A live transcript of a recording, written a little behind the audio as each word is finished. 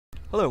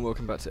Hello and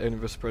welcome back to Alien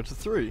vs Predator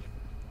 3.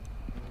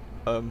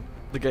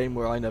 The game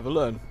where I never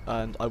learn,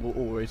 and I will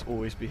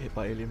always be hit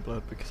by alien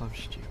blood because I'm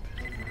stupid.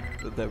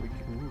 But there we go.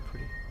 Ooh,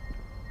 pretty.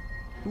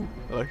 Ooh,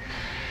 hello.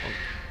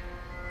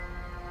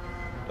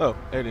 Oh,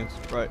 aliens,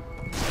 right.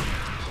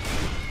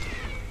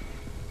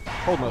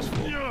 Hold mouse 4.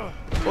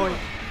 Boing.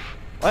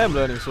 I am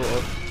learning, sort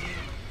of.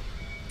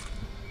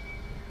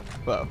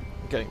 Well,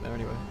 getting there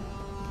anyway.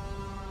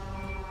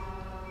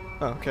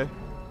 Oh, okay.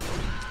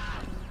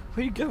 Where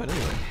are you going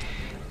anyway?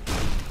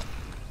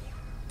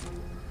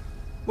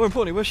 More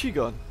importantly, where's she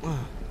gone?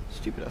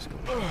 Stupid ass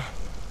girl.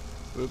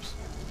 Oops.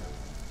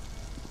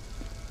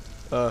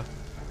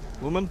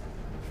 Woman?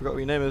 Forgot what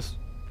your name is.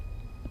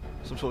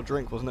 Some sort of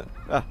drink, wasn't it?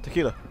 Ah,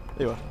 tequila.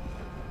 There you are.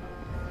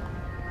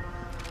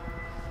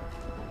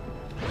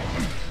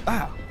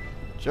 Ah!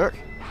 Jerk.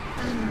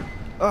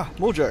 Ah,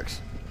 more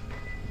jerks.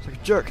 It's like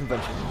a jerk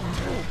convention.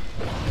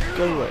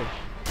 Go away.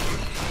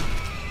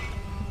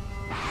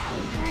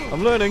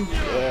 I'm learning.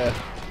 Yeah.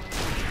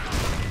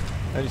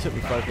 Only took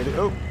me 5 minutes.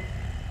 Oh.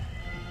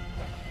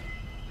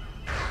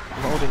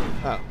 I'm holding.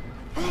 Ow.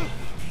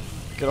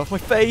 Get off my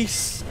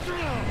face!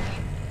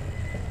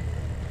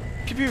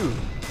 Pew pew!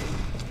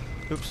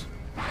 Oops.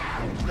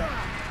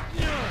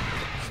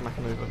 Smack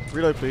him over.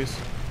 Reload, please.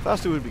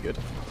 Faster would be good.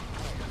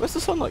 Where's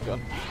the sunlight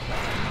gone?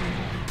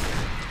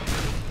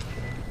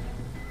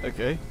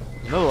 Okay.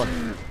 Another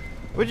one.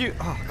 Where'd you.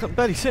 Oh, I can't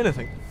barely see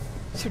anything.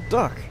 It's so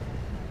dark.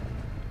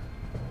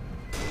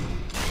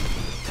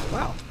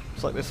 Wow.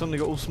 It's like they suddenly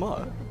got all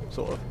smarter.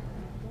 Sort of.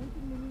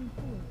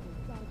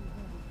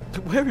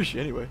 Where is she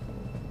anyway?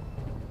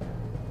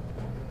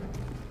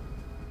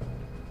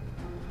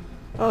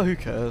 Oh, who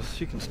cares?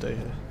 She can stay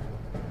here.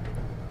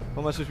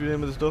 What am I supposed to be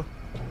doing with this door?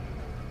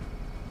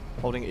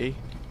 Holding E.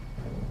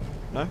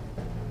 No?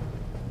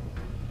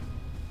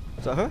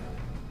 Is that her?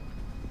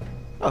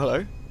 Oh,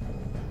 hello.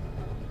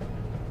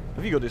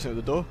 Have you got to do something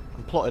with the door?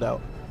 I'm plotted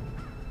out.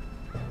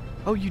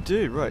 Oh, you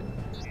do, right.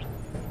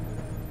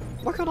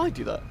 Why can't I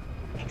do that?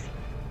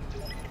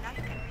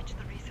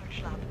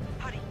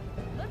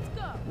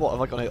 What,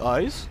 have I got no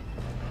eyes?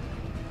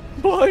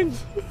 Blind!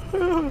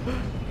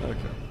 Okay.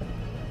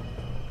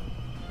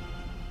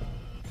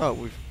 Oh,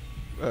 we've...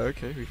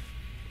 okay,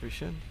 we've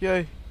shin.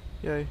 Yay!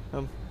 Yay,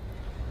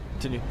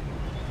 continue.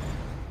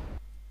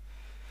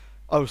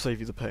 I will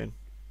save you the pain.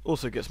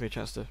 Also gets me a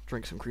chance to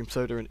drink some cream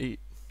soda and eat.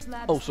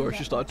 Oh, sorry,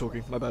 she started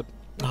talking, my bad.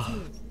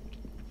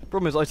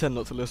 Problem is, I tend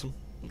not to listen,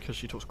 because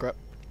she talks crap.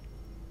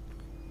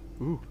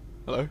 Ooh,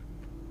 hello.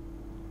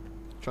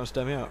 Trying to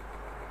stare me out.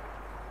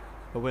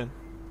 A win.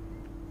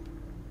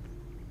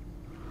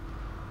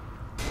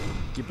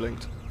 You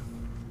blinked.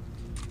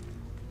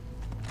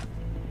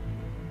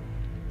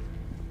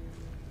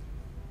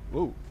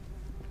 Whoa.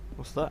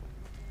 What's that?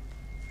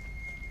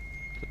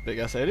 It's a big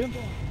ass alien?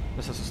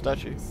 This is a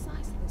statue.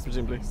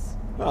 Presumably.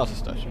 Oh, it's a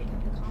statue.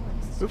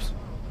 Oops.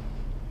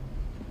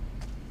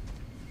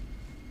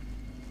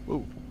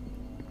 Whoa.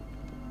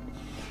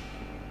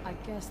 I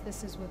guess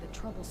this is where the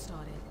trouble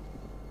started.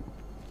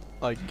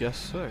 I guess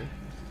so.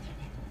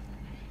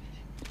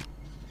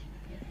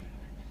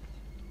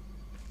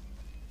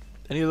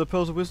 Any other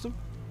pearls of wisdom?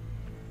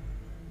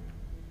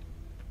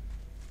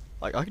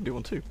 I can do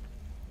one too.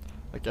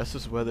 I guess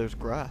this is where there's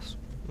grass.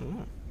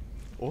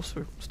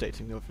 Also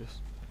stating the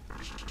obvious.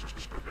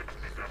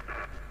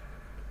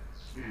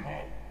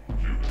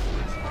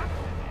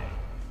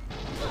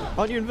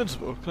 Aren't you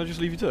invincible? Can I just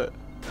leave you to it?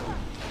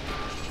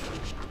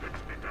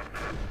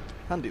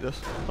 Handy this.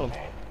 Hold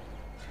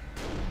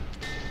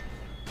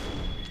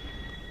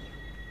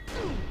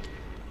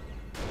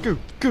on.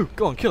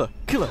 Go on, kill her!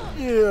 Kill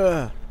her!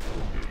 Yeah!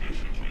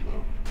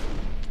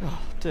 Oh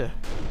dear.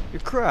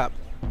 You're crap.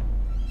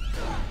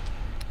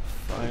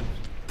 Fine.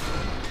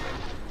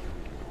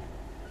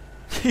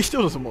 He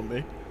still doesn't want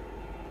me.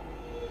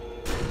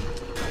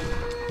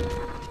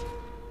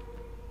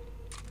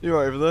 You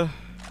right over there?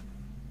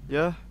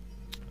 Yeah?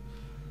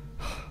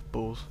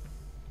 Balls.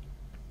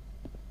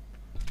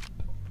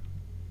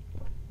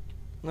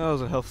 No, that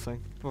was a health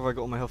thing. Where have I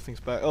got all my health things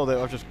back? Oh, there,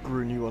 I've just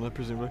grew a new one,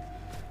 presumably.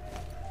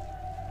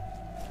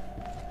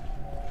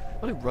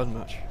 I don't run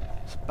much.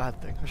 It's a bad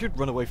thing. I should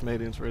run away from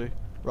aliens, really,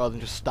 rather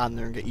than just stand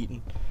there and get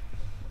eaten.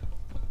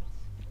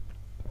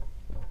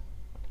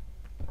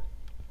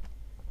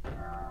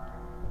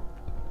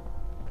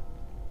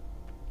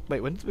 Wait,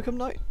 when did it become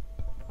night?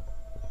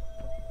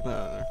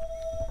 No.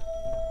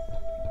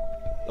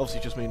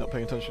 Obviously just me not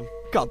paying attention.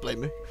 Can't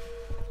blame me.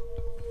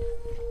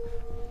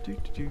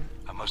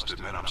 I must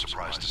admit I'm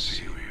surprised to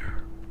see you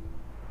here.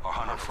 Our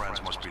hunter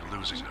friends must be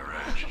losing their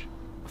edge.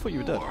 I thought you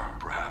were dead. Or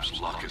perhaps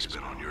luck has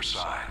been on your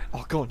side.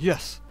 Oh god,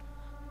 yes!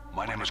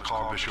 My name is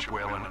Carl Bishop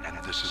Whalen,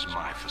 and this is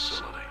my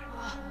facility.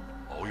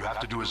 All you have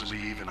to do is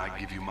leave, and I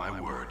give you my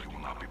word you will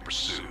not be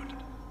pursued.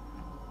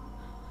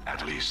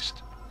 At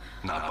least,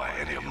 not by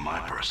any of my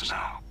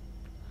personnel.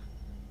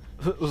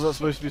 Was that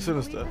supposed to be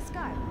sinister? This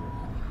guy.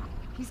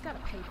 He's got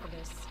to pay for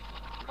this.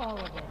 All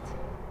of it.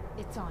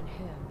 It's on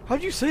him. How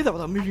do you say that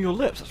without moving your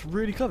lips? That's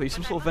really clever. He's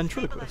some sort of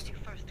ventriloquist.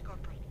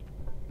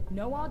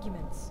 No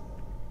arguments.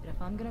 But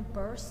if I'm gonna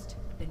burst,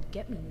 then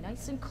get me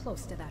nice and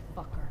close to that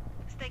fucker.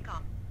 Stay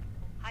calm.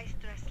 High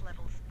stress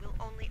levels will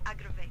only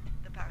aggravate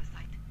the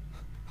parasite.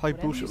 High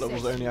Whatever bullshit you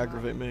levels say, only sweetheart.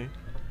 aggravate me.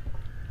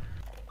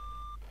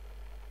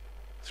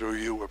 Through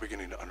you, we're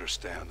beginning to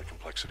understand the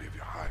complexity of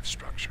your hive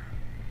structure.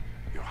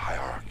 Your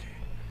hierarchy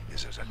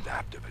is as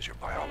adaptive as your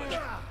biology.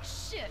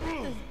 Shit,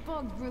 this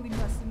bug's really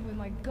messing with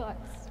my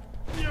guts.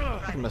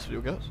 I can mess with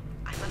your guts.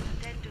 I must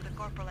attend to the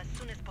corporal as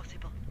soon as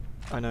possible.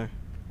 I know.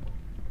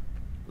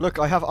 Look,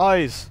 I have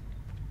eyes!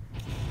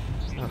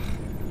 Ugh.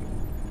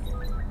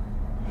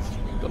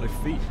 Got no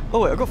feet.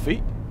 Oh wait, I got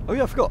feet. Oh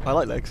yeah, I forgot. I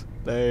like legs.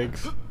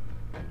 Legs.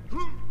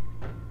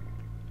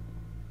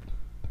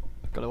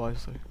 Got no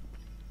eyes though.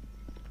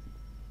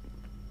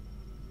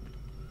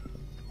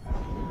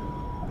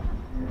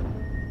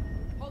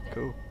 Hold it.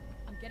 Cool.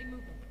 I'm getting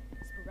movement.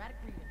 Sporadic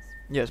readings.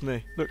 Yeah, it's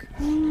me. Look.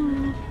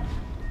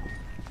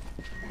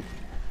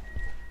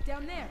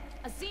 Down there,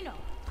 a Xeno.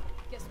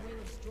 Guess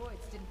Wayland's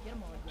droids didn't get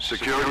him all yet.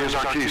 Security is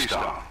our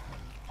keystone.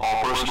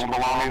 All personal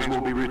belongings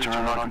will be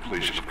returned on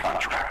completion of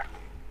contract.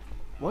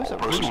 Why is All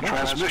that really personal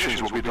loud?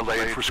 transmissions will be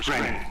delayed for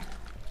screening.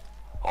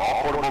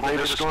 All portable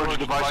data storage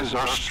devices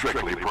are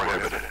strictly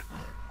prohibited.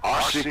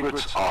 Our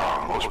secrets are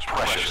our most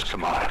precious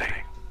commodity.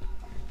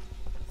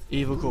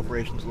 Evil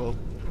corporations, lol.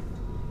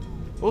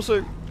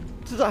 Also,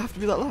 does that have to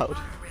be that loud?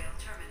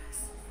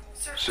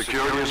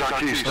 Security is our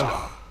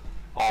keystone.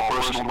 All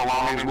personal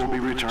belongings will be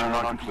returned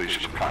on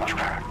completion of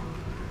contract.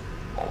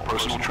 All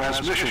personal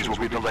transmissions will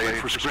be delayed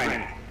for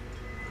screening.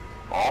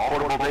 All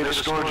portable data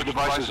storage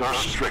devices are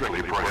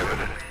strictly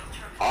prohibited.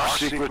 Our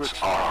secrets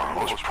are our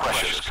most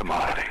precious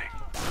commodity.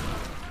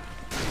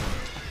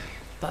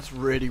 That's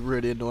really,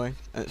 really annoying,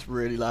 and it's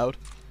really loud.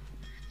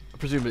 I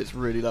presume it's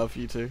really loud for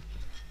you too.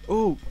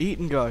 Oh,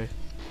 Eaton guy.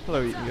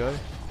 Hello, Eaton guy.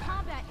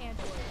 Combat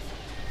androids.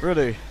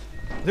 Really?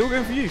 They all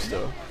going for you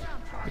still?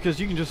 Because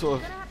you can just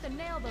sort We're gonna have to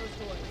nail those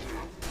droids.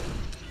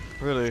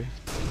 of... Really?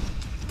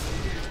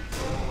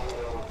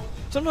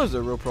 Sometimes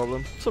they're a real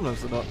problem,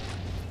 sometimes they're not.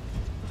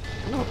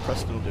 I know how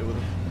Preston will deal with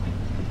them.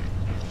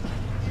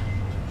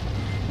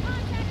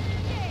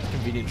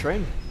 Convenient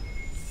train.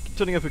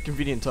 Turning up at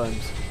convenient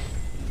times.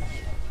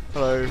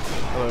 Hello,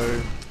 hello.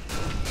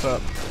 What's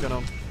up? What's going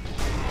on?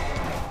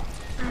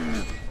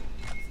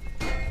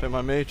 Don't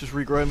mind me, just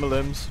regrowing my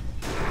limbs.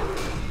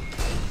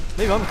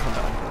 Maybe I'm a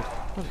combat android.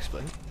 I'll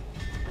explain.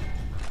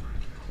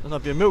 And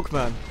I'd be a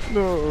milkman.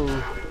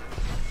 No!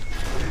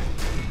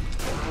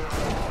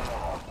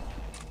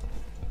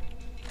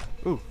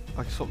 Ooh,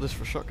 I can swap this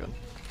for a shotgun.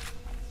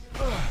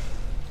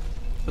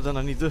 But then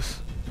I need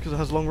this, because it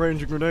has long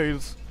range and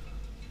grenades.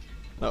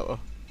 Oh well.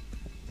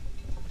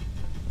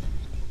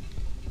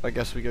 I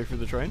guess we go through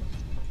the train.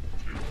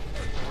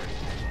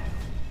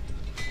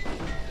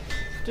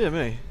 Dear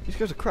me, these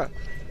guys are crap.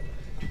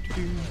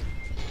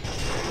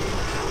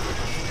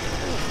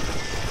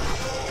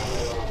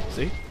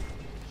 See?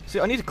 See,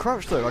 I need to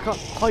crouch though, I can't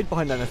hide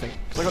behind anything,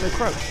 because I got no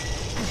crouch.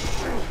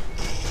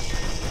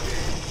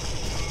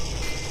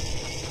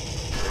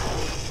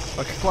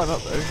 I can climb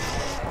up though.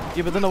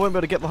 Yeah, but then I won't be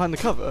able to get behind the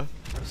cover,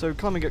 so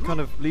climbing it kind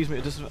of leaves me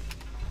at a disadvantage.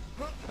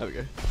 There we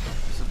go.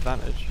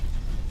 Disadvantage.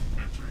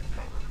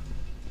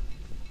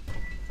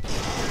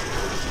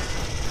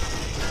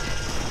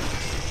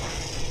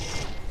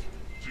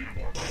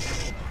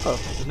 Oh,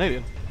 there's an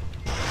alien.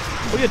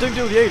 Oh yeah, don't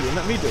deal with the alien,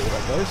 let me deal with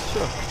that, guys,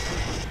 sure.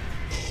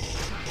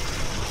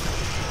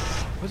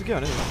 Where's it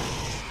going anyway?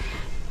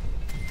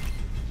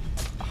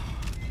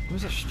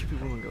 Where's that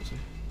stupid woman got to?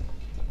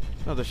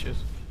 Oh, there she is.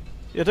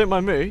 Yeah, don't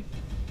mind me.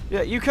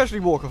 Yeah, you casually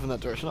walk off in that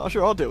direction. Oh,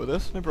 sure, I'll deal with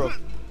this, no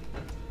problem.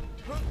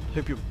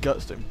 Hope your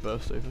guts don't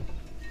burst open.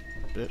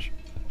 Bitch.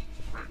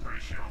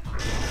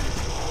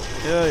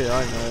 Yeah,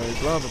 I know,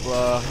 blah blah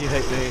blah, you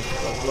hate me,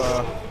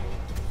 blah blah.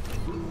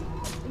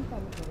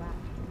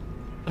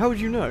 How would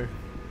you know?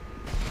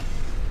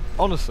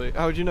 Honestly,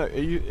 how would you know? Are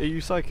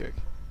you psychic?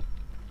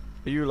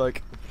 Are you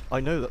like, I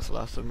know that's the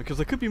last one, because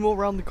there could be more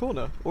around the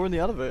corner, or in the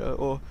elevator,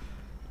 or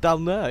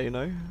down there, you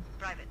know?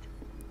 Private,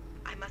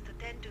 I must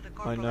attend to the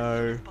corporal I know.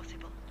 as soon as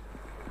possible.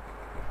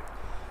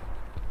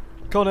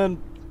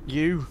 Conan,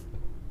 you.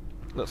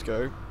 Let's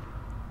go.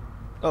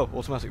 Oh,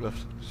 automatic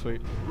lift.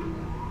 Sweet.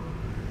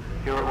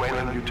 Here at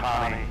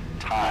Wayland-Yutani,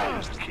 time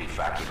is the key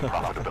factor to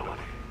profitability.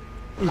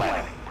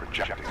 Planning,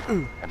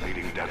 projecting, and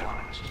meeting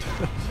deadlines.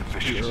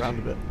 Efficiency. Around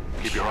a bit.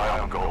 Keep your eye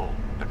on goal,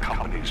 the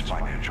company's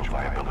financial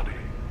viability.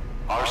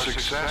 Our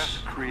success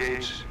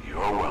creates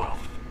your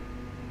wealth.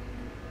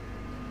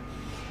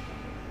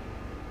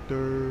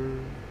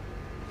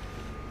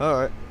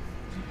 Alright.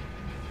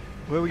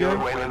 Where are we Here at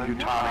going?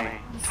 Wayland-Yutani,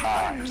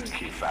 time is the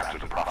key factor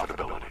to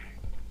profitability.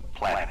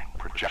 Planning,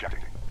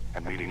 projecting,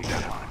 and meeting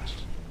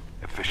deadlines.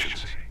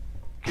 Efficiency.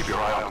 Keep your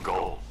eye on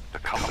goal, the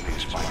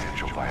company's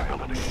financial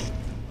viability.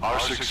 Our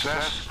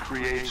success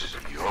creates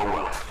your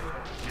wealth.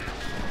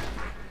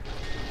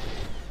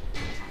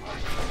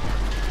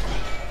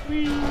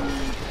 Reboot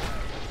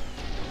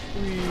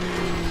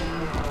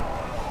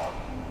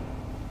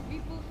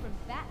from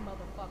that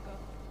motherfucker.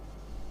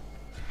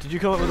 Did you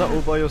come up with that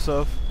all by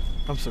yourself?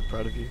 I'm so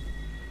proud of you.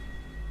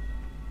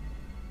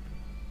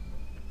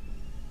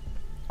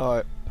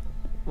 Alright.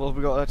 What have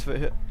we got to activate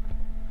here?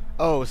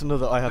 Oh, it's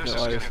another I have This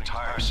no is eyes. getting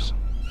tiresome.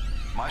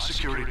 My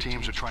security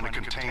teams are trying to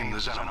contain the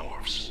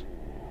xenomorphs.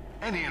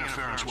 Any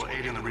interference will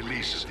aid in the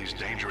release of these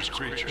dangerous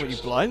creatures. What, you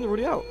blind? They're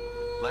already out.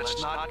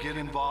 Let's not get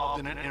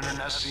involved in an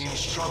internecine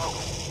struggle.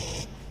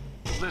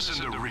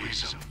 Listen to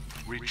reason.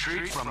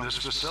 Retreat from this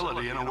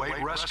facility and await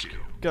rescue.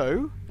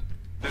 Go?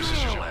 This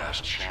is your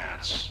last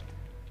chance.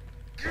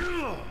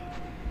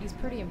 He's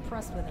pretty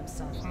impressed with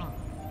himself, huh?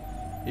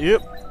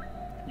 Yep.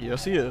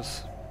 Yes, he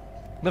is.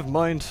 Never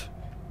mind.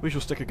 We shall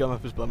stick a gun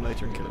up his bum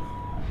later and kill him.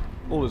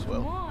 All is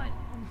Come well. on,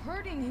 I'm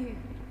hurting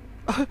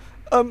here.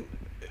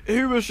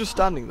 Who was just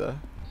standing there?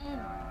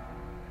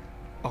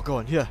 Oh, go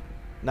on. Here.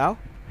 Now?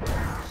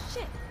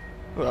 Shit.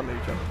 Oh, that made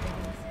you jump.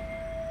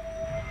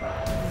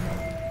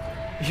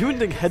 You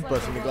wouldn't think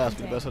headbutting the glass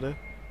would be the best idea.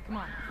 Come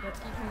on, let's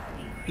keep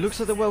moving. It looks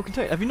like they're well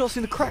contained. Have you not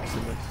seen the cracks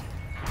in this?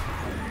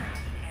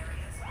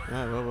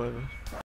 Ah, well, whatever.